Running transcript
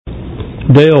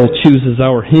Dale chooses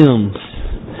our hymns,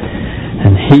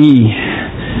 and he,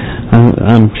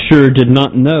 I'm sure, did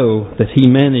not know that he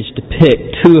managed to pick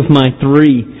two of my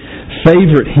three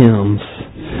favorite hymns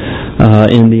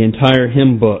in the entire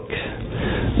hymn book.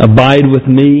 Abide With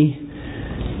Me.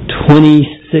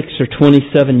 26 or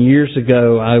 27 years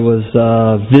ago, I was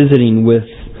visiting with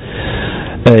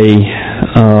a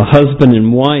husband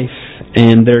and wife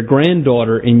and their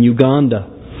granddaughter in Uganda.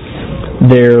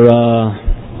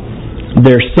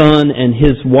 Their son and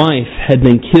his wife had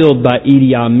been killed by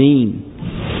Idi Amin.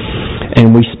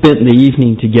 And we spent the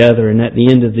evening together, and at the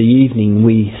end of the evening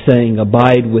we sang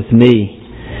Abide With Me.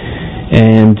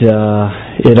 And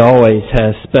it always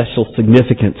has special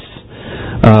significance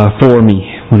for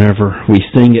me whenever we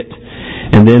sing it.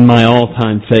 And then my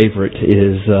all-time favorite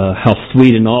is How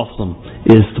Sweet and Awesome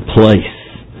is the Place.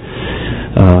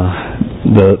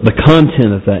 The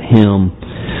content of that hymn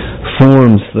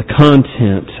forms the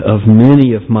content of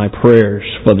many of my prayers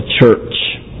for the church.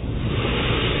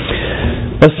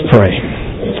 Let's pray.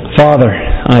 Father,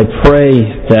 I pray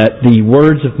that the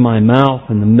words of my mouth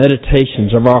and the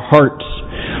meditations of our hearts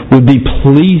would be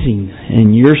pleasing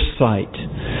in your sight,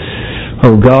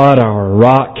 O God, our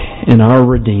rock and our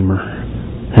Redeemer,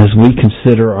 as we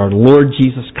consider our Lord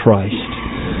Jesus Christ,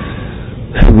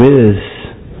 who is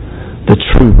the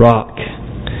true rock,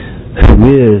 who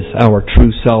is our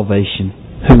true salvation,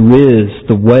 who is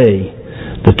the way,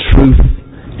 the truth,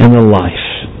 and the life.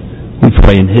 We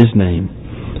pray in His name.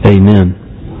 Amen.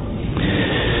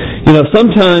 You know,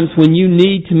 sometimes when you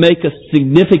need to make a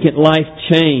significant life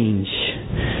change,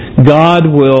 God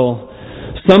will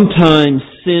sometimes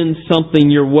send something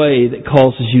your way that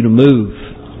causes you to move.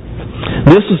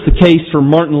 This was the case for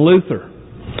Martin Luther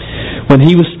when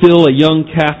he was still a young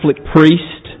Catholic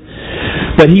priest,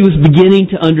 but he was beginning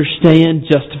to understand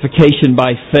justification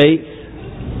by faith.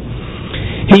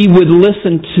 He would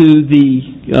listen to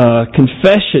the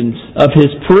confessions of his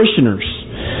parishioners.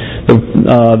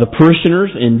 The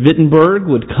parishioners in Wittenberg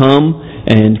would come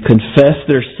and confess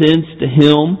their sins to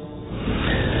him.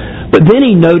 But then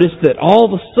he noticed that all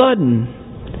of a sudden,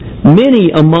 many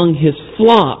among his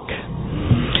flock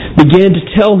began to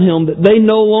tell him that they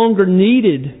no longer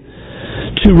needed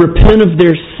to repent of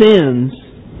their sins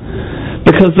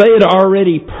because they had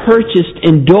already purchased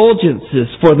indulgences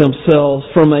for themselves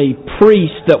from a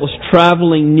priest that was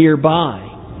traveling nearby.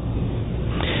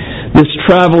 This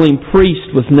traveling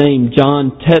priest was named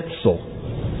John Tetzel.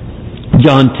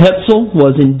 John Tetzel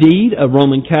was indeed a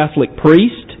Roman Catholic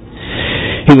priest.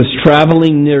 He was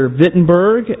traveling near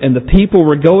Wittenberg, and the people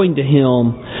were going to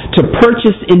him to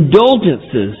purchase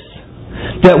indulgences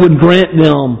that would grant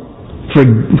them for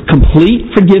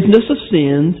complete forgiveness of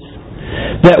sins,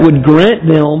 that would grant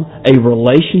them a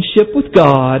relationship with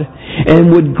God,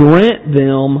 and would grant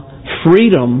them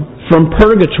freedom from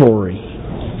purgatory.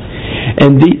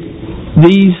 And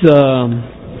these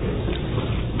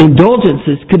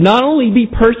indulgences could not only be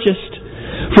purchased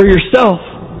for yourself,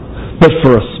 but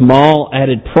for a small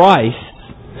added price.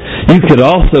 You could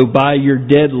also buy your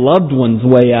dead loved one's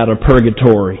way out of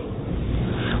purgatory.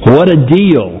 What a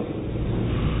deal.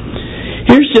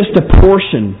 Here's just a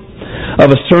portion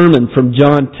of a sermon from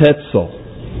John Tetzel.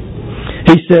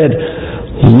 He said,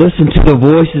 "Listen to the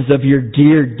voices of your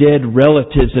dear dead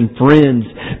relatives and friends,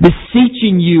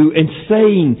 beseeching you and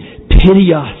saying,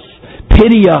 'Pity us,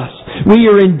 pity us. We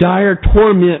are in dire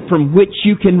torment from which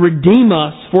you can redeem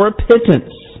us for a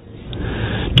pittance.'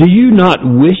 Do you not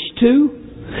wish to?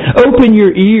 Open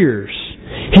your ears.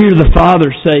 Hear the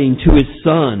father saying to his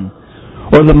son,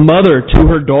 or the mother to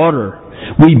her daughter,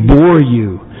 'We bore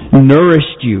you,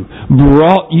 nourished you,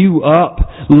 brought you up,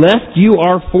 left you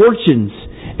our fortunes,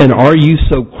 and are you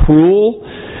so cruel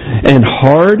and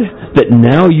hard that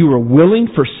now you are willing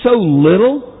for so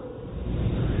little?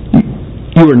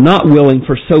 You are not willing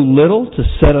for so little to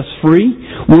set us free?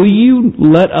 Will you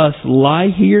let us lie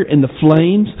here in the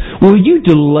flames? Will you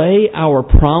delay our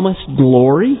promised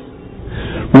glory?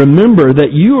 Remember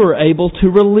that you are able to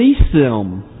release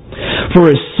them. For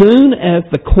as soon as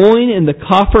the coin in the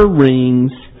coffer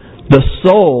rings, the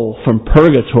soul from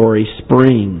purgatory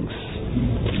springs."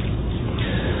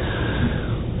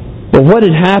 Well, what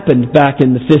had happened back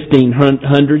in the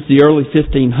 1500s, the early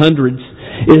 1500s,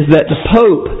 is that the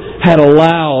Pope had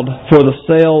allowed for the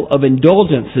sale of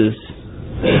indulgences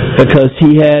because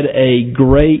he had a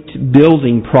great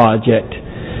building project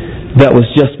that was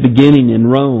just beginning in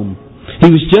Rome. He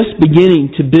was just beginning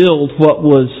to build what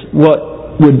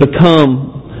would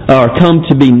come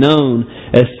to be known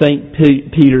as St.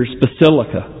 Peter's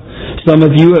Basilica. Some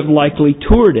of you have likely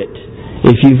toured it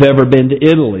if you've ever been to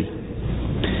Italy.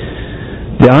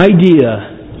 The idea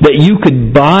that you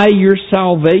could buy your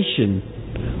salvation,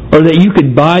 or that you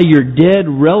could buy your dead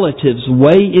relatives'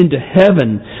 way into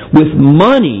heaven with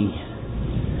money,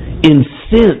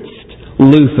 incensed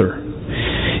Luther.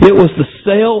 It was the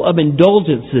sale of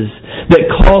indulgences that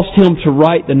caused him to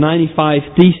write the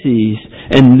 95 Theses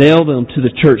and nail them to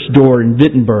the church door in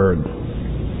Wittenberg.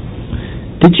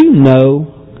 Did you know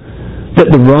that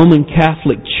the Roman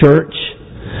Catholic Church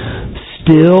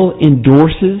still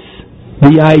endorses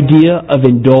the idea of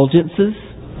indulgences?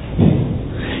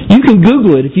 You can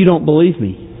Google it if you don't believe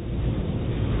me.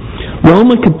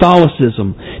 Roman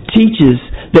Catholicism teaches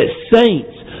that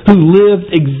saints who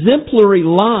lived exemplary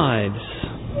lives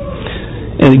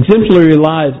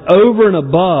over and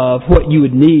above what you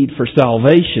would need for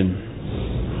salvation,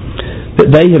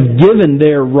 that they have given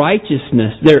their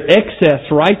righteousness, their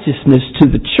excess righteousness to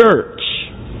the church,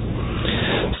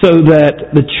 so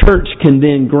that the church can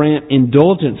then grant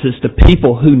indulgences to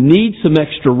people who need some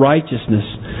extra righteousness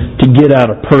to get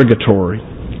out of purgatory.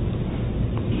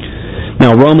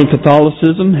 Now, Roman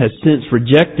Catholicism has since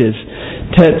rejected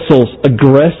Tetzel's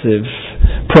aggressive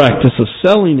practice of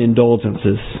selling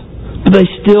indulgences, but they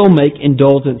still make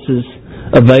indulgences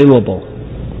available.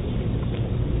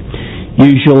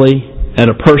 Usually at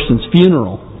a person's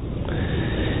funeral,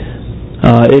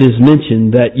 it is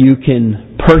mentioned that you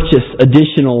can purchase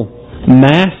additional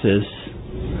masses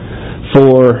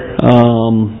for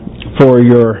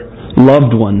your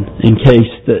loved one in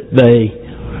case that they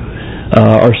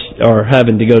are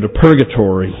having to go to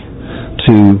purgatory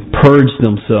to purge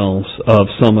themselves of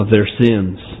some of their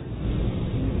sins.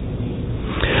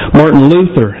 Martin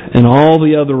Luther and all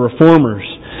the other reformers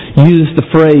used the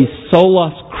phrase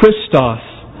solas Christus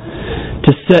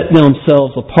to set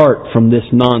themselves apart from this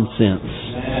nonsense.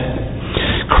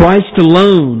 Christ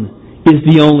alone is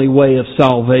the only way of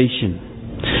salvation.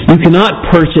 You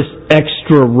cannot purchase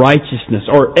extra righteousness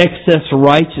or excess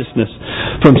righteousness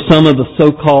from some of the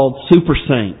so-called super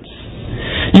saints.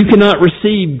 You cannot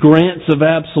receive grants of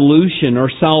absolution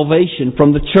or salvation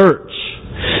from the church.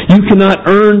 You cannot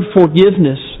earn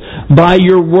forgiveness by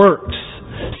your works.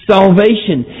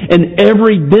 Salvation and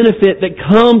every benefit that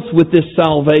comes with this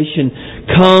salvation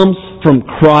comes from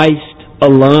Christ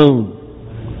alone.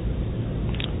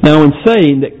 Now, in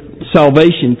saying that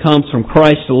salvation comes from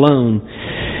Christ alone,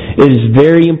 it is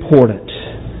very important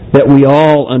that we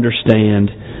all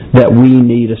understand that we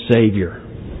need a Savior.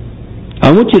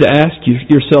 I want you to ask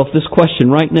yourself this question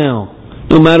right now.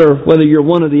 No matter whether you're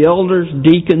one of the elders,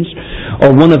 deacons,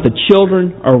 or one of the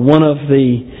children, or one of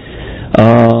the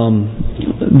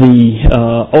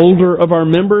older of our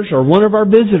members, or one of our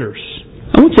visitors,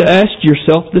 I want you to ask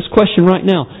yourself this question right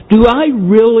now. Do I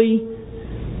really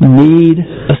need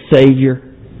a Savior?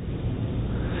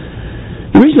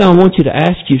 The reason I want you to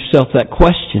ask yourself that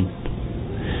question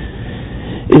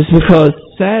is because,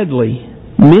 sadly,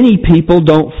 many people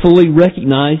don't fully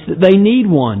recognize that they need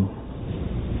one.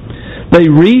 They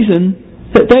reason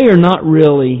that they are not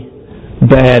really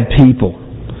bad people.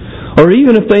 Or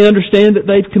even if they understand that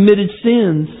they've committed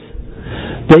sins,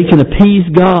 they can appease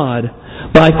God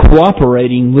by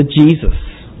cooperating with Jesus.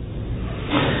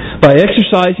 By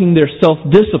exercising their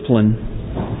self-discipline,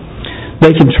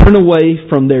 they can turn away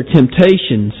from their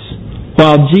temptations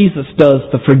while Jesus does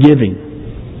the forgiving.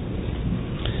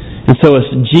 And so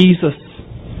it's Jesus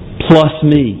plus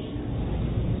me.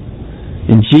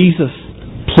 And Jesus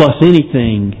plus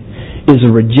anything is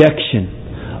a rejection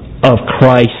of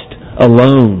Christ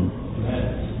alone.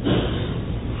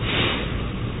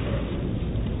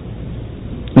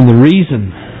 And the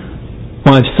reason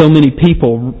why so many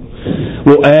people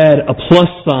will add a plus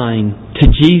sign to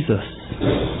Jesus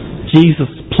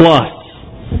plus,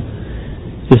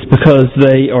 is because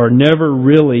they are never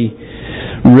really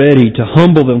ready to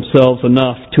humble themselves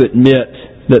enough to admit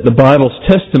that the Bible's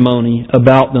testimony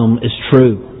about them is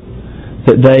true,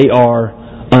 that they are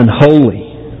unholy.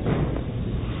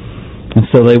 And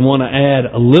so they want to add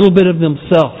a little bit of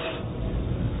themselves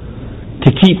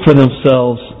to keep for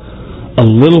themselves a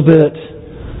little bit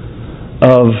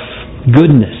of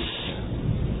goodness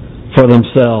for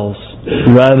themselves,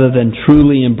 rather than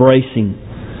truly embracing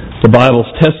the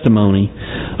Bible's testimony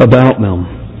about them.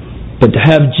 But to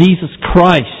have Jesus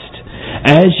Christ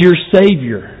as your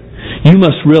Savior, you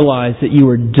must realize that you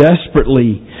are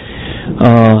desperately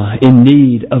in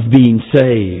need of being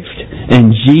saved.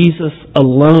 And Jesus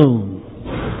alone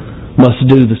must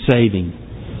do the saving.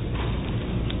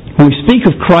 When we speak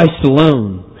of Christ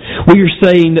alone, we are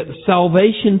saying that the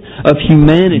salvation of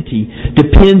humanity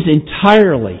depends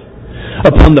entirely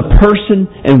upon the person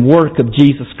and work of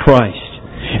Jesus Christ.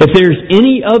 If there's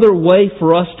any other way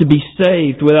for us to be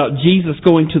saved without Jesus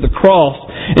going to the cross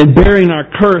and bearing our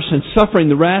curse and suffering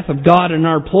the wrath of God in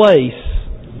our place,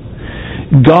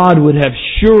 God would have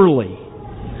surely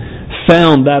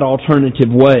found that alternative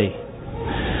way.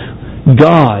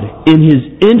 God, in His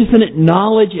infinite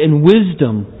knowledge and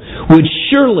wisdom, would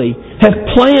surely have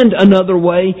planned another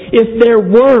way if there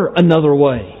were another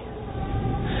way.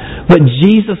 But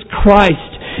Jesus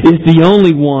Christ is the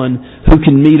only one who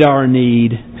can meet our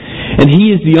need, and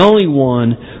He is the only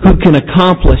one who can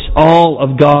accomplish all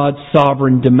of God's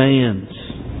sovereign demands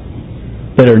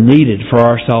that are needed for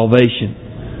our salvation.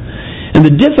 And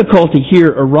the difficulty here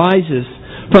arises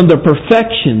from the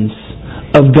perfections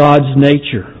of God's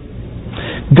nature.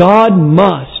 God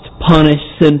must punish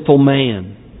sinful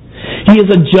man. He is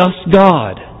a just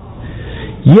God.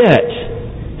 Yet,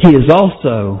 He is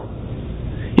also,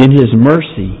 in His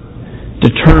mercy,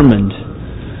 determined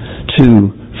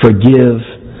to forgive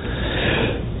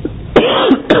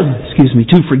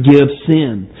to forgive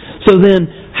sin. So then,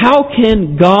 how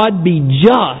can God be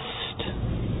just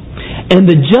and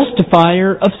the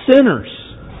justifier of sinners?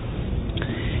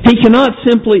 He cannot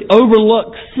simply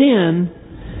overlook sin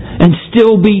and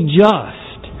still be just.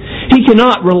 He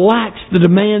cannot relax the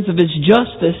demands of His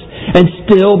justice and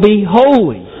still be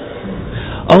holy.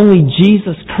 Only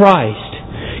Jesus Christ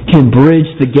can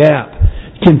bridge the gap,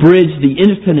 can bridge the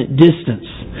infinite distance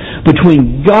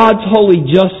between God's holy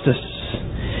justice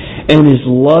and His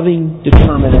loving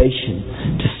determination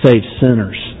to save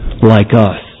sinners like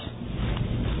us.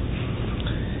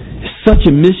 It's such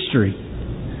a mystery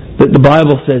that the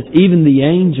Bible says even the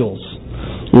angels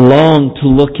long to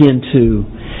look into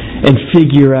and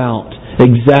figure out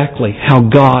exactly how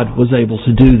God was able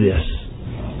to do this.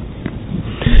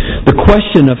 The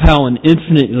question of how an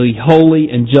infinitely holy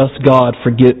and just God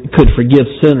could forgive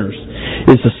sinners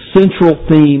is the central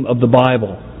theme of the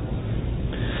Bible.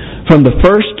 From the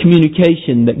first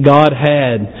communication that God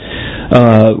had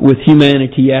with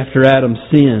humanity after Adam's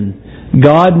sin,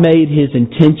 God made His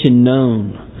intention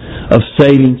known of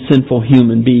saving sinful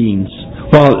human beings,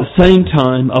 while at the same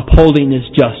time upholding His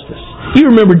justice. You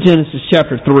remember Genesis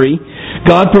chapter 3.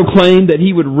 God proclaimed that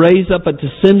He would raise up a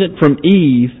descendant from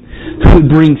Eve who would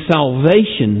bring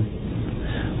salvation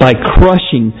by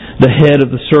crushing the head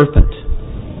of the serpent.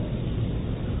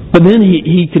 But then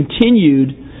He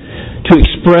continued to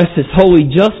express His holy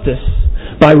justice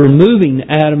by removing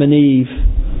Adam and Eve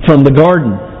from the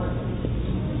garden.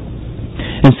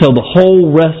 And so the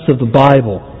whole rest of the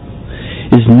Bible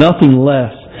is nothing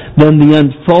less than the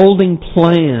unfolding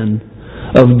plan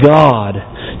of God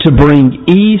to bring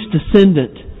Eve's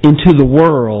descendant into the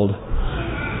world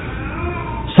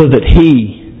so that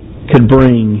He could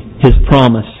bring His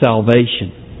promised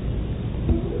salvation.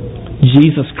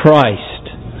 Jesus Christ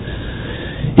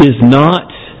is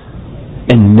not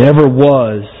and never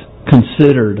was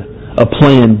considered a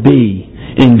plan B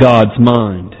in God's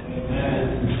mind.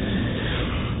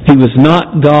 He was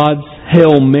not God's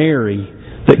Hail Mary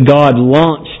that God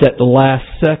launched at the last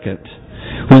second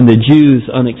when the Jews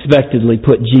unexpectedly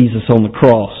put Jesus on the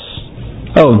cross.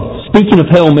 Oh, speaking of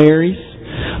Hail Marys,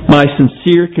 my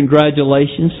sincere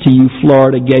congratulations to you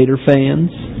Florida Gator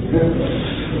fans.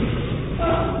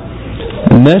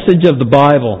 The message of the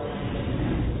Bible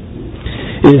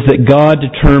is that God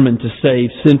determined to save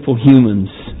sinful humans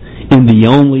in the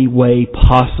only way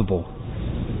possible.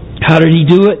 How did He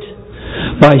do it?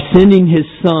 By sending His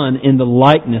Son in the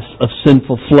likeness of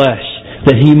sinful flesh,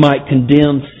 that He might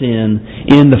condemn sin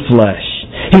in the flesh.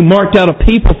 He marked out a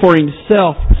people for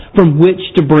Himself from which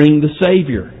to bring the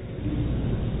Savior.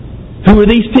 Who were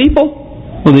these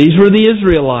people? Well, these were the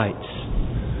Israelites.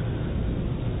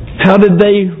 How did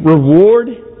they reward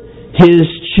His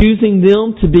choosing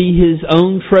them to be His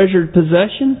own treasured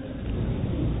possession?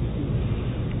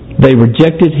 They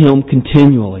rejected Him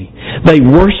continually. They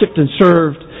worshipped and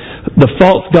served the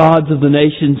false gods of the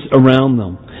nations around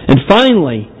them. And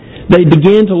finally, they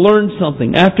began to learn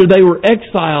something. After they were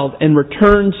exiled and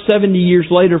returned 70 years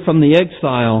later from the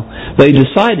exile, they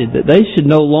decided that they should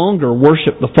no longer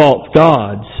worship the false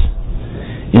gods.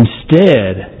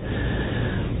 Instead,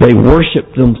 they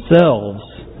worshipped themselves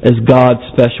as God's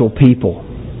special people.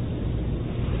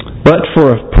 But for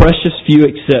a precious few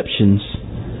exceptions,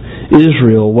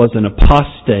 Israel was an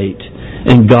apostate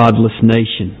and godless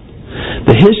nation.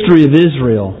 The history of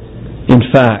Israel, in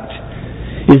fact,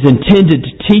 is intended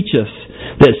to teach us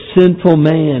that sinful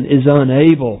man is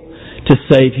unable to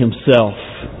save himself.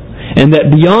 And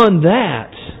that beyond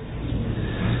that,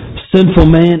 sinful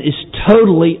man is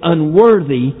totally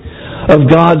unworthy of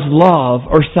God's love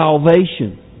or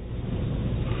salvation.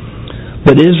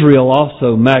 But Israel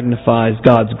also magnifies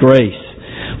God's grace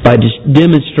by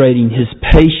demonstrating His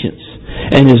patience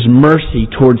and His mercy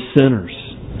towards sinners.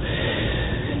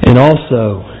 And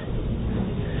also,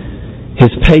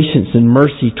 His patience and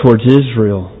mercy towards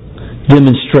Israel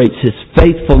demonstrates His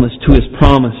faithfulness to His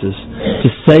promises to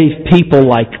save people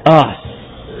like us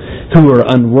who are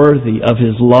unworthy of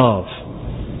His love.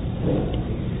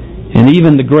 And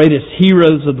even the greatest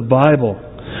heroes of the Bible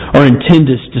are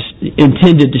intended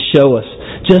to show us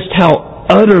just how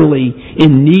utterly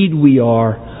in need we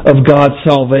are of God's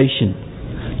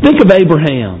salvation. Think of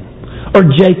Abraham, or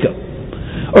Jacob,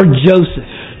 or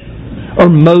Joseph, or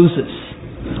Moses,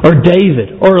 or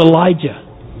David, or Elijah.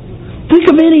 Think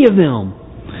of any of them.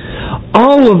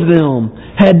 All of them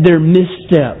had their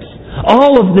missteps.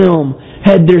 All of them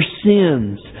had their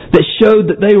sins that showed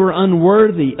that they were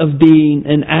unworthy of being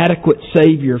an adequate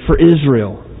Savior for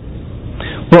Israel.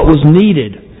 What was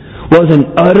needed was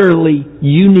an utterly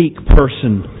unique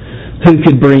person who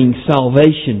could bring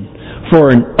salvation for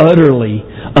an utterly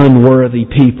unworthy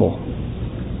people.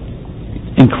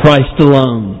 And Christ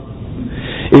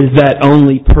alone is that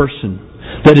only person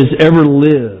that has ever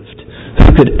lived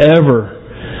who could ever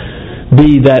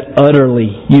be that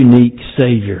utterly unique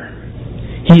Savior.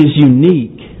 He is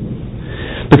unique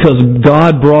because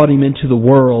God brought Him into the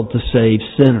world to save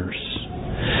sinners.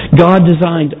 God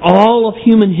designed all of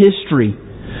human history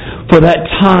for that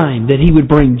time that He would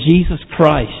bring Jesus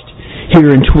Christ here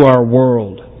into our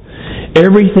world.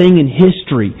 Everything in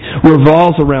history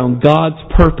revolves around God's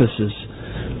purposes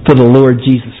for the Lord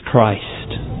Jesus Christ.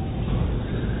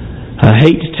 I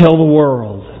hate to tell the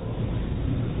world,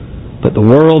 but the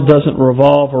world doesn't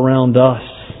revolve around us.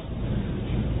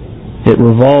 It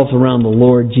revolves around the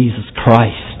Lord Jesus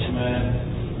Christ.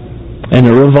 Amen. And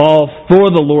it revolves for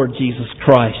the Lord Jesus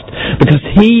Christ because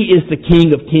He is the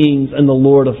King of Kings and the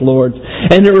Lord of Lords.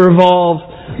 And it revolves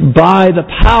by the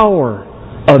power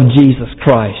of Jesus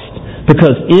Christ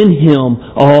because in Him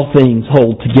all things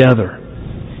hold together.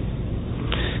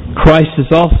 Christ is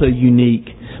also unique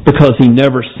because He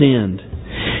never sinned.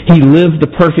 He lived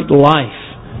the perfect life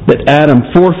that Adam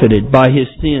forfeited by his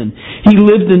sin. He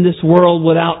lived in this world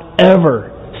without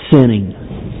ever sinning.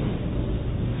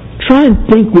 Try and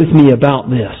think with me about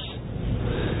this.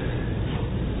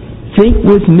 Think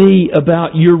with me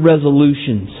about your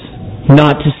resolutions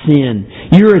not to sin,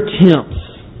 your attempts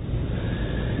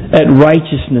at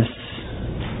righteousness,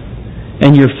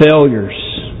 and your failures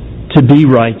to be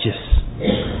righteous.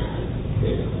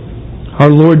 Our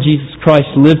Lord Jesus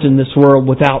Christ lived in this world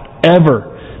without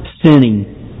ever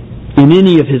sinning in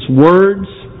any of His words,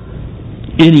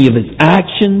 any of His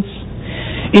actions,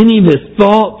 any of His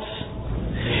thoughts,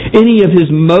 any of His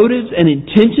motives and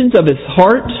intentions of His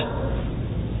heart.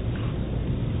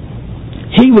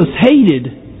 He was hated,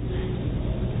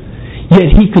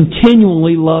 yet He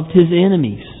continually loved His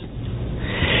enemies.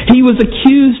 He was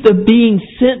accused of being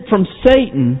sent from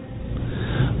Satan,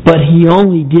 but He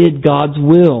only did God's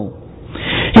will.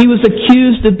 He was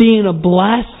accused of being a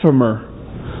blasphemer,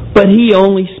 but He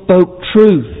only spoke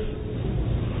truth.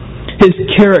 His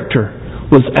character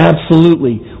was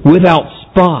absolutely without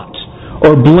spot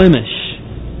or blemish,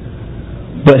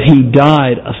 but He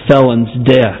died a felon's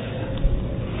death.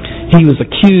 He was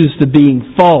accused of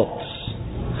being false,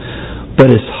 but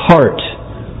His heart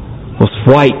was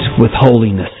white with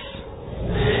holiness.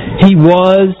 He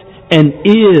was and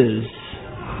is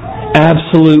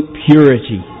absolute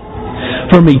purity.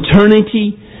 From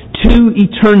eternity to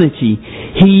eternity,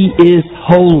 He is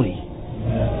holy.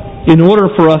 In order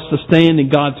for us to stand in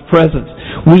God's presence,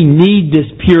 we need this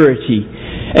purity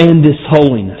and this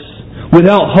holiness.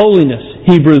 Without holiness,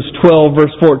 Hebrews 12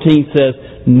 verse 14 says,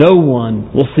 no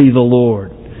one will see the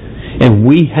Lord. And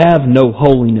we have no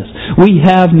holiness. We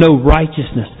have no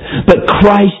righteousness. But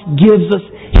Christ gives us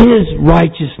His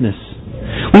righteousness.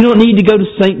 We don't need to go to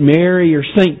St. Mary or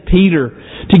St. Peter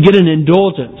to get an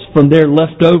indulgence from their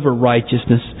leftover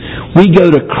righteousness. We go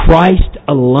to Christ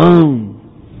alone.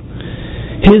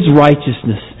 His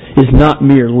righteousness is not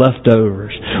mere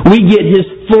leftovers. We get His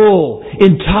full,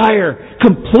 entire,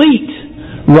 complete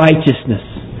righteousness.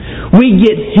 We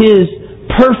get His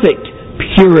perfect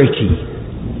purity.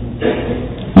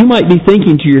 You might be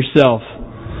thinking to yourself,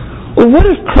 well, what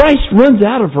if Christ runs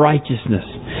out of righteousness?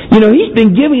 He's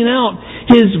been giving out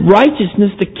His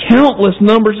righteousness to countless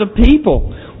numbers of people.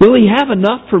 Will He have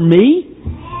enough for me?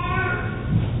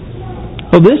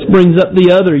 Well, this brings up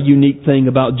the other unique thing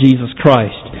about Jesus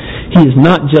Christ. He is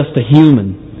not just a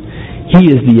human.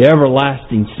 He is the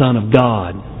everlasting Son of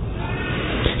God.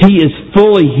 He is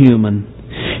fully human.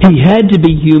 He had to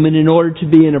be human in order to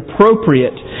be an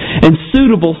appropriate and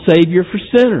suitable Savior for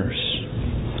sinners.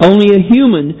 Only a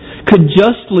human could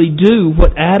justly do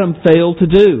what Adam failed to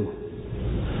do.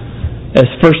 As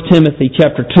 1 Timothy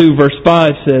chapter 2 verse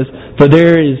 5 says, "For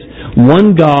there is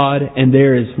one God and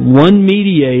there is one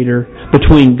mediator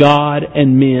between God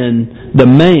and men, the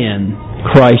man,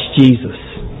 Christ Jesus."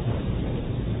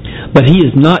 But He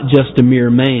is not just a mere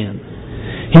man.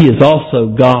 He is also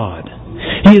God.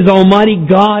 He is Almighty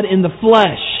God in the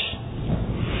flesh.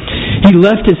 He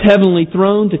left His heavenly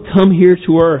throne to come here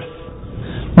to earth,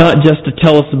 not just to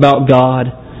tell us about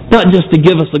God, not just to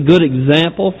give us a good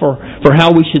example for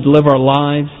how we should live our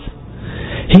lives.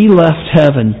 He left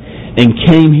heaven and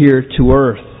came here to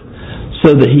earth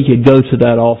so that He could go to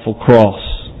that awful cross.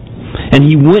 And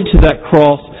He went to that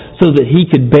cross so that He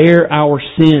could bear our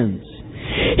sins.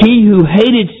 He who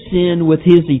hated sin with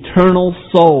His eternal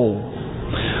soul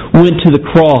went to the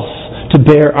cross to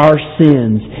bear our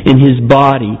sins in His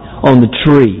body on the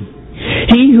tree.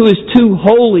 He who is too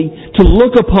holy to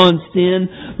look upon sin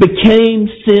became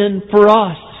sin for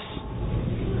us.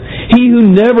 He who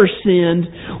never sinned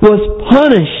was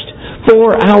punished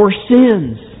for our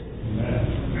sins.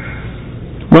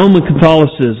 Roman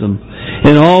Catholicism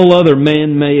and all other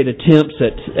man-made attempts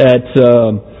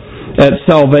at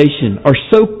salvation are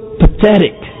so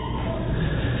pathetic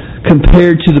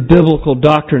compared to the biblical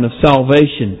doctrine of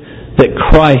salvation that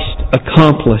Christ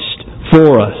accomplished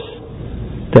for us,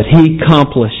 that He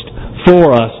accomplished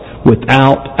for us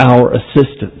without our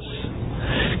assistance.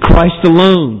 Christ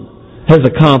alone has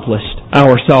accomplished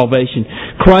our salvation.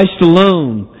 Christ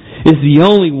alone is the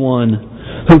only one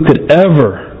who could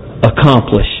ever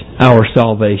accomplish our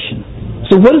salvation.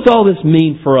 So what does all this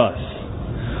mean for us?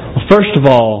 Well, first of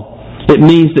all, it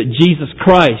means that Jesus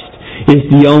Christ is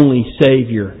the only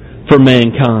Savior for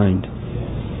mankind.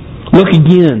 Look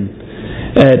again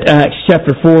at Acts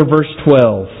chapter 4, verse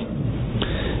 12.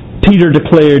 Peter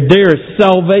declared, "There is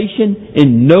salvation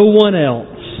in no one else,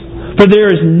 for there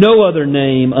is no other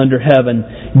name under heaven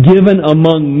given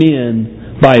among men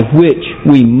by which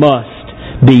we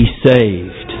must be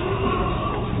saved."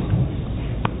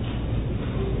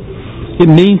 It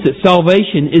means that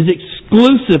salvation is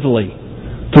exclusively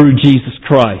through Jesus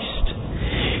Christ.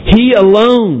 He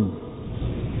alone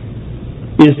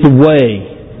is the way,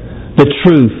 the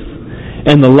truth,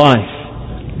 and the life.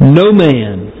 No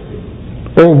man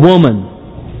or woman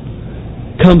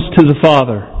comes to the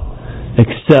Father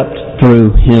except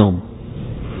through Him.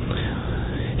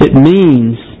 It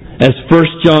means, as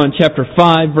 1 John chapter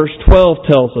 5 verse 12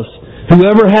 tells us,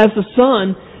 whoever has the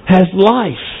Son has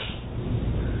life.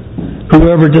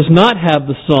 Whoever does not have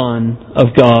the Son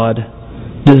of God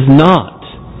does not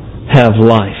have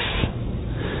life.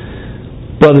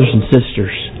 Brothers and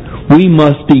sisters, we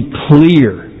must be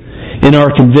clear in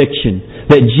our conviction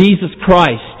that Jesus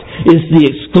Christ is the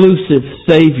exclusive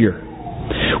Savior.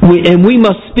 And we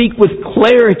must speak with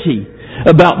clarity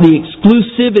about the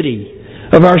exclusivity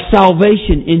of our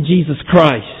salvation in Jesus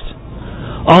Christ.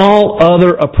 All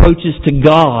other approaches to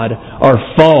God are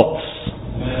false.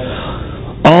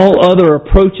 All other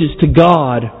approaches to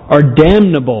God are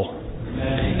damnable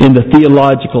in the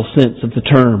theological sense of the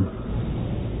term.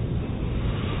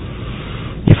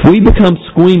 If we become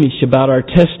squeamish about our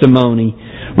testimony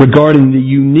regarding the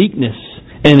uniqueness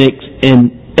and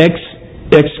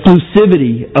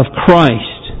exclusivity of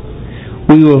Christ,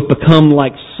 we will have become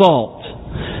like salt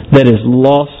that has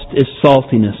lost its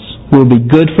saltiness. We will be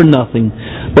good for nothing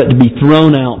but to be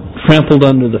thrown out, trampled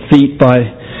underneath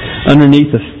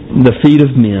the feet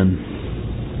of men.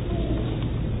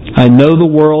 I know the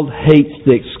world hates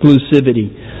the exclusivity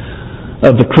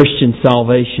of the Christian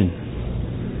salvation.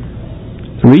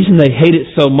 The reason they hate it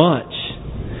so much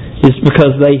is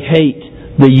because they hate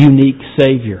the unique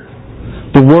Savior.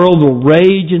 The world will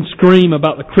rage and scream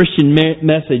about the Christian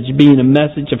message being a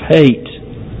message of hate.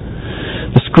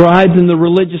 The scribes and the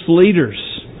religious leaders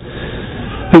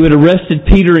who had arrested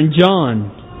Peter and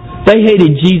John, they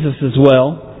hated Jesus as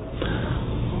well.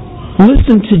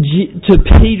 Listen to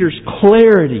Peter's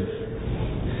clarity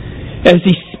as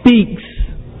he speaks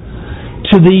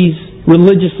to these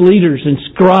religious leaders and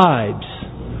scribes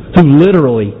who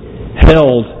literally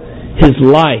held His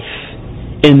life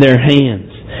in their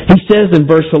hands. He says in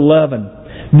verse 11,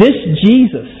 this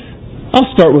Jesus,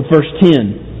 I'll start with verse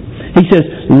 10. He says,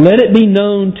 "Let it be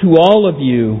known to all of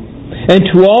you and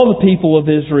to all the people of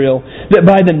Israel that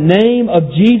by the name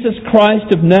of Jesus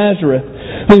Christ of Nazareth,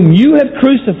 whom you have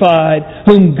crucified,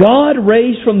 whom God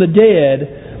raised from the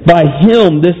dead, by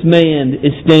Him this man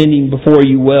is standing before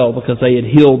you well," because they had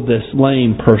healed this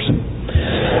lame person.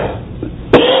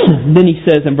 Then he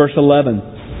says in verse 11,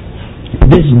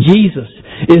 "This Jesus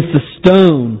is the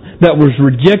stone that was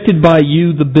rejected by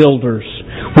you, the builders,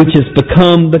 which has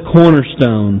become the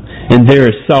cornerstone, and there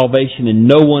is salvation in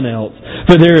no one else.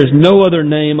 For there is no other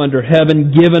name under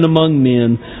heaven given among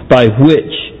men by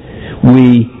which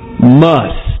we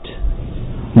must,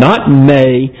 not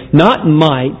may, not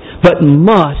might, but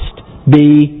must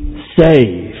be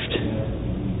saved.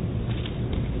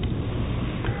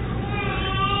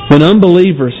 When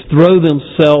unbelievers throw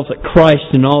themselves at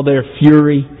Christ in all their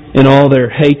fury and all their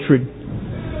hatred,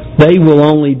 they will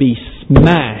only be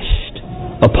smashed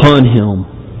upon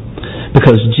Him,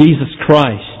 because Jesus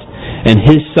Christ and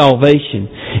His salvation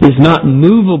is not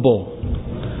movable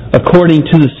according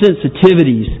to the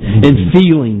sensitivities and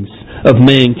feelings of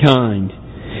mankind.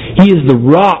 He is the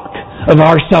rock of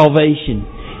our salvation.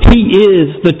 He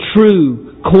is the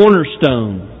true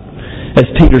cornerstone, as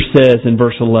Peter says in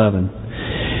verse 11.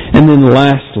 And then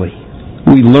lastly,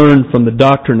 we learn from the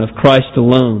doctrine of Christ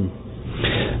alone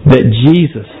that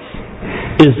Jesus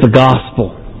is the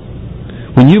gospel.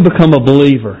 When you become a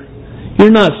believer, you're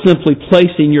not simply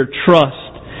placing your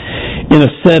trust in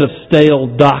a set of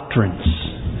stale doctrines.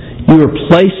 You are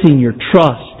placing your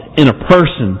trust in a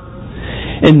person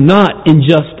and not in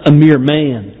just a mere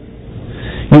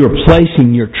man. You are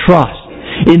placing your trust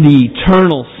in the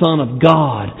eternal Son of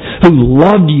God who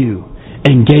loved you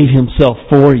and gave Himself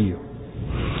for you.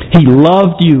 He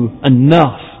loved you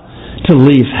enough to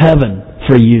leave heaven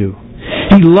for you.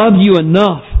 He loved you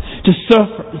enough to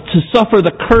suffer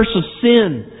the curse of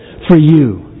sin for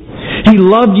you. He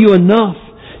loved you enough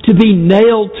to be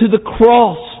nailed to the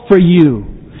cross for you.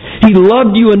 He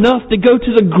loved you enough to go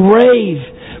to the grave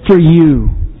for you.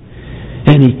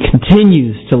 And He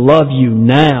continues to love you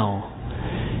now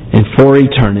and for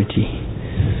eternity.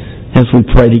 As we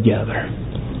pray together.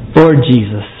 Lord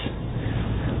Jesus,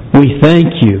 we thank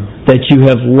You that You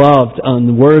have loved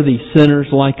unworthy sinners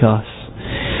like us.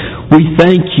 We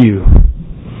thank You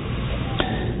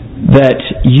that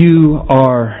You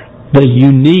are the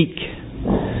unique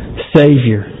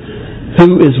Savior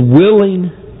who is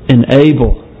willing and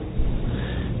able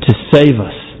to save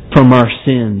us from our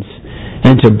sins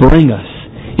and to bring us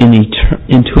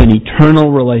into an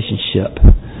eternal relationship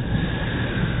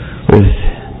with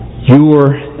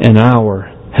Your and our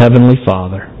Heavenly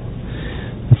Father.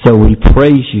 And so we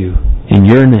praise You in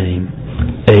Your name.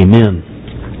 Amen.